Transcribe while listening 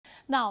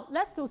Now,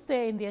 let's still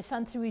stay in the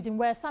Ashanti region,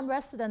 where some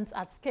residents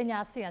at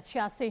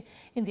Kentase-Achiase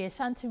in the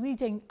Ashanti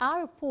region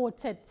are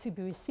reported to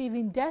be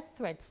receiving death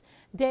threats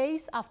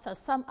days after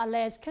some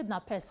alleged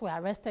kidnappers were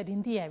arrested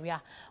in the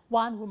area.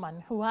 One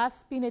woman who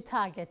has been a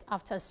target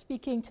after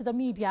speaking to the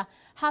media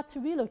had to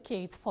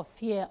relocate for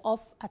fear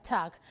of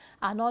attack.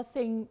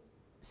 Northern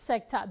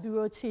Sector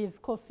Bureau Chief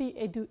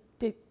Kofi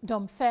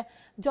Domfe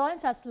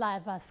joins us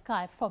live at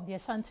Skype from the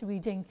Ashanti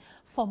region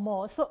for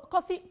more. So,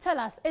 Kofi, tell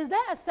us, is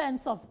there a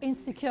sense of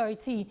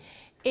insecurity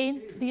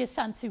in the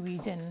Ashanti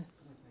region?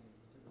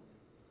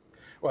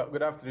 Well,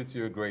 good afternoon to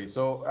you, Grace.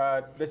 So,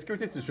 the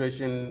security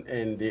situation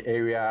in the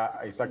area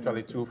is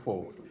actually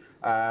twofold.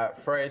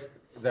 First,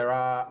 there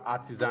are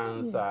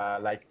artisans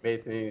like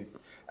masons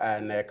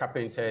and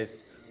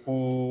carpenters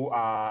who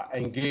are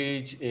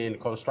engaged in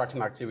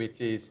construction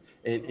activities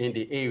in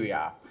the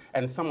area.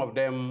 And some of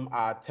them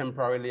are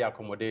temporarily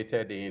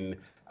accommodated in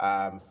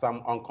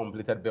some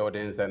uncompleted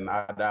buildings and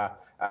other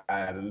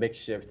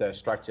makeshift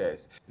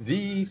structures.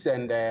 These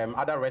and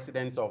other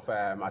residents of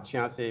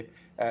Achiase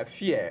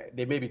fear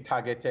they may be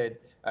targeted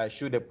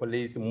should the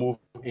police move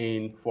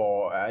in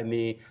for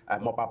any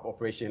mop-up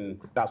operation,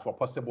 that's for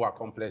possible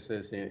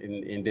accomplices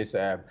in this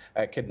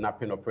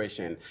kidnapping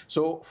operation.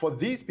 So for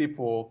these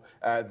people,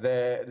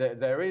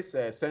 there is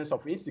a sense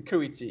of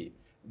insecurity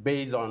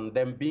based on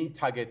them being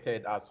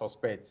targeted as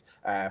suspects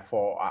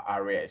for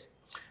arrest.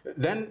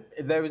 Then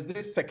there is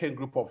this second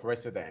group of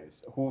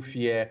residents who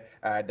fear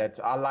that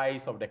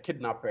allies of the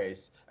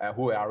kidnappers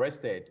who are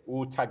arrested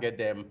will target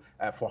them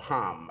for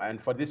harm. And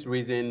for this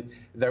reason,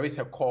 there is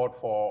a call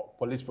for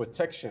police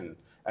protection.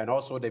 And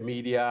also the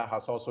media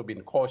has also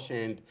been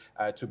cautioned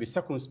to be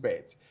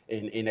circumspect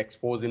in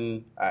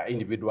exposing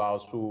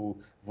individuals who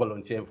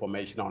volunteer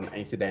information on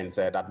incidents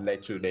that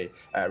led to the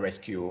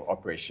rescue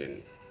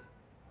operation.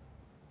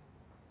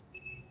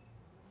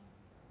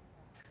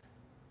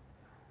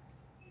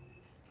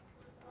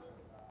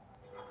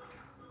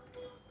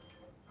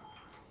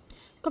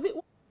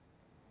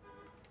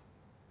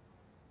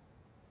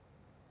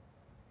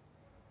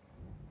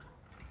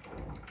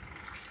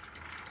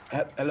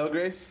 Hello,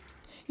 Grace?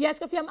 Yes,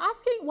 Kofi, I'm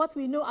asking what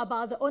we know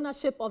about the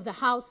ownership of the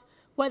house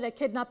where the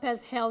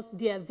kidnappers held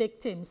their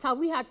victims. Have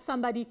we had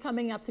somebody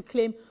coming up to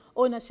claim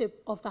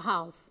ownership of the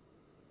house?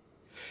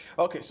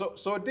 Okay,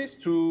 so this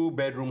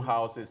two-bedroom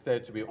house is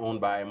said to be owned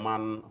by a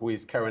man who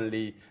is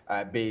currently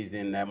based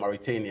in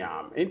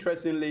Mauritania.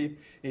 Interestingly,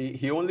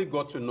 he only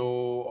got to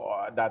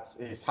know that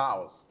his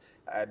house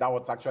that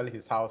was actually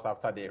his house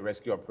after the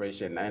rescue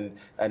operation.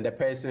 And the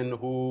person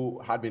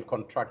who had been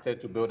contracted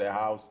to build a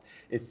house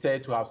is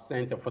said to have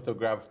sent a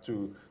photograph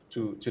to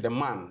the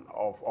man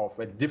of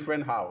a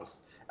different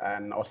house,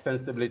 and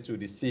ostensibly to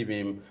deceive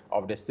him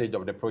of the stage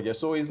of the project.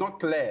 So it's not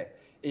clear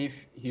if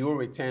he will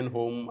return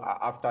home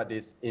after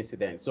this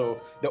incident. So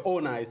the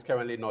owner is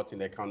currently not in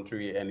the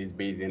country and is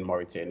based in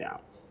Mauritania.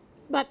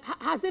 But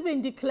has it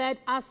been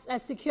declared as a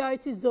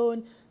security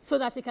zone so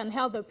that it can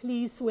help the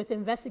police with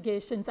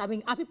investigations? I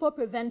mean, are people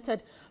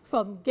prevented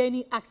from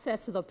gaining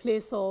access to the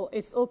place, or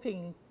it's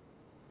open?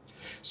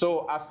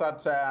 So as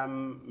at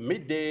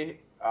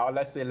midday,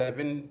 let's say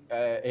 11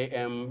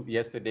 a.m.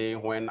 yesterday,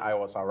 when I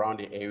was around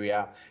the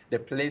area, the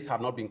place had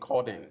not been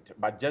cordoned.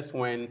 But just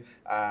when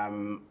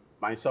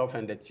myself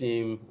and the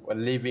team were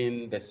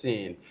leaving the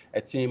scene, a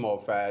team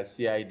of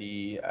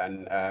CID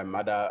and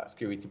other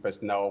security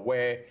personnel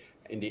were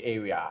in the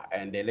area,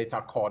 and they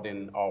later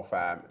cordoned off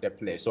the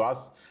place. So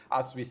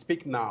as we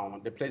speak now,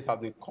 the place has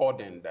been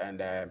cordoned, and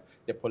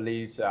the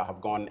police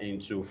have gone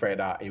into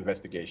further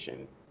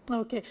investigation.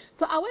 Okay,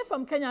 so away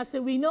from Kenya,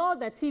 so we know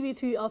the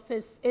TV3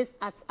 office is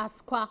at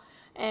Asqua,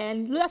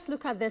 and let's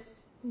look at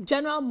this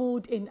general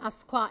mood in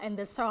Asqua and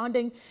the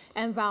surrounding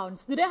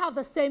environs. Do they have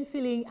the same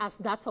feeling as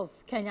that of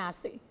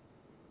Kentase?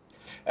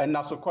 And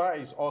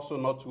Asqua is also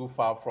not too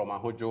far from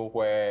Ahojo,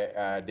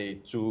 where the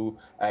two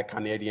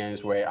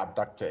Canadians were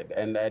abducted.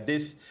 And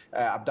this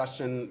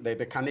abduction,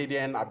 the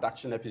Canadian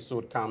abduction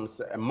episode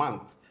comes a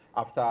month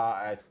after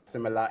a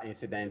similar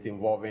incident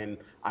involving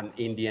an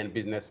Indian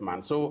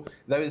businessman. So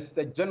there is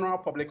the general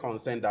public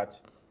concern that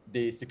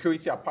the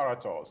security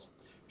apparatus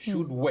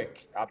should work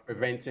at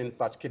preventing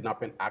such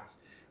kidnapping acts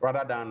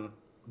rather than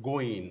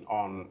going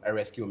on a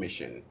rescue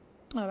mission.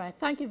 All right.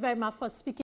 Thank you very much for speaking.